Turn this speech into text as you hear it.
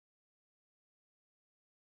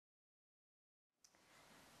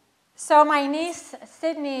So my niece,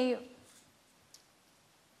 Sydney,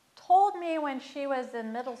 told me when she was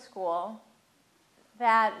in middle school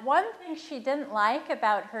that one thing she didn't like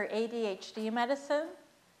about her ADHD medicine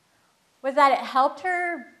was that it helped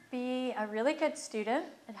her be a really good student.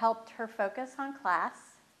 It helped her focus on class,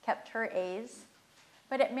 kept her A's,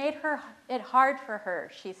 but it made it hard for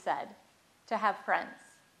her, she said, to have friends.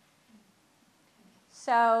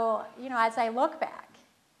 So, as I look back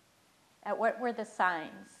at what were the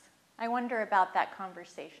signs, I wonder about that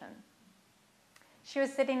conversation. She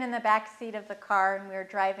was sitting in the back seat of the car, and we were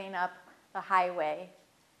driving up the highway.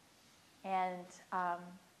 And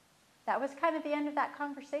that was kind of the end of that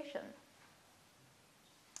conversation.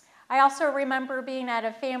 I also remember being at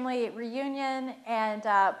a family reunion, and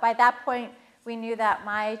by that point, we knew that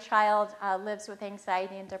my child lives with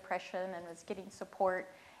anxiety and depression and was getting support.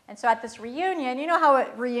 And so at this reunion, you know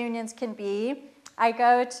how reunions can be. I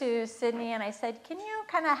go to Sydney and I said, can you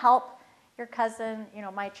kind of help your cousin,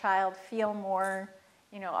 my child, feel more,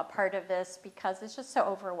 a part of this, because it's just so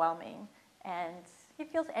overwhelming. And he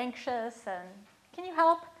feels anxious, and can you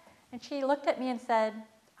help? And she looked at me and said,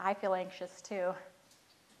 I feel anxious too.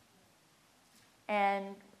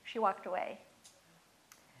 And she walked away.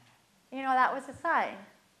 That was a sign.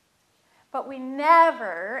 But we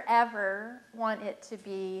never, ever want it to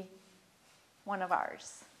be one of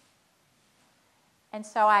ours. And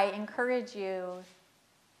so I encourage you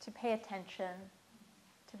to pay attention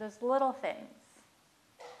to those little things.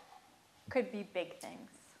 Could be big things.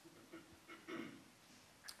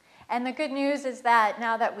 And the good news is that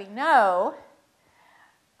now that we know,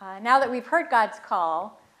 now that we've heard God's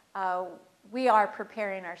call, we are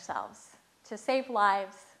preparing ourselves to save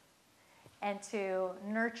lives and to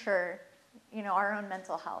nurture, our own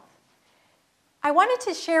mental health. I wanted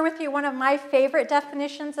to share with you one of my favorite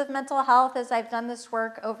definitions of mental health, as I've done this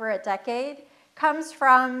work over a decade. Comes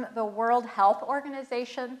from the World Health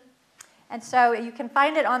Organization. And so you can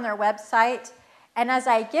find it on their website. And as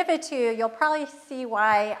I give it to you, you'll probably see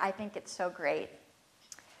why I think it's so great.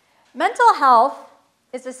 Mental health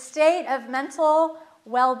is a state of mental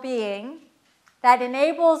well-being that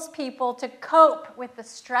enables people to cope with the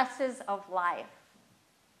stresses of life.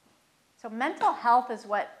 So mental health is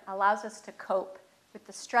what allows us to cope with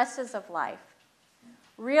the stresses of life,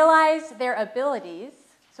 realize their abilities,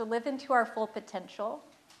 so live into our full potential,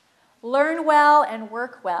 learn well and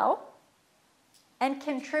work well, and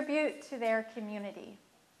contribute to their community.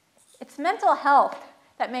 It's mental health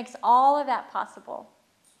that makes all of that possible.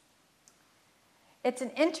 It's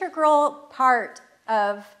an integral part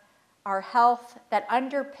of our health that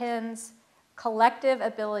underpins collective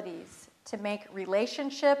abilities to make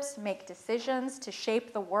relationships, make decisions, to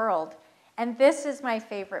shape the world. And this is my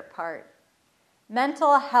favorite part.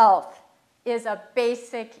 Mental health is a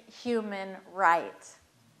basic human right.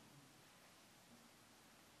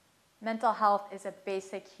 Mental health is a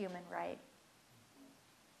basic human right.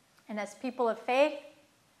 And as people of faith,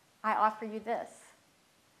 I offer you this.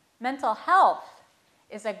 Mental health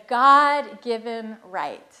is a God-given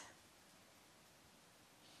right.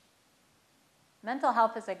 Mental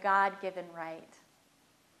health is a God-given right.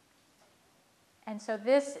 And so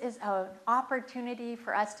this is an opportunity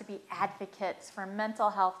for us to be advocates for mental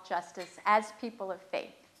health justice as people of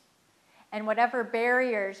faith. And whatever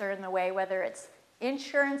barriers are in the way, whether it's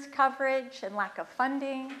insurance coverage and lack of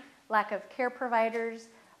funding, lack of care providers,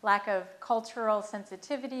 lack of cultural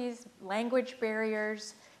sensitivities, language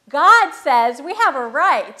barriers, God says we have a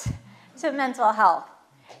right to mental health.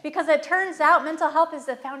 Because it turns out mental health is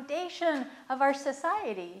the foundation of our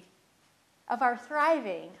society, of our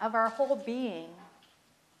thriving, of our whole being.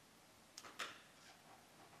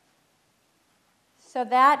 So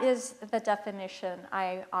that is the definition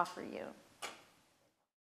I offer you.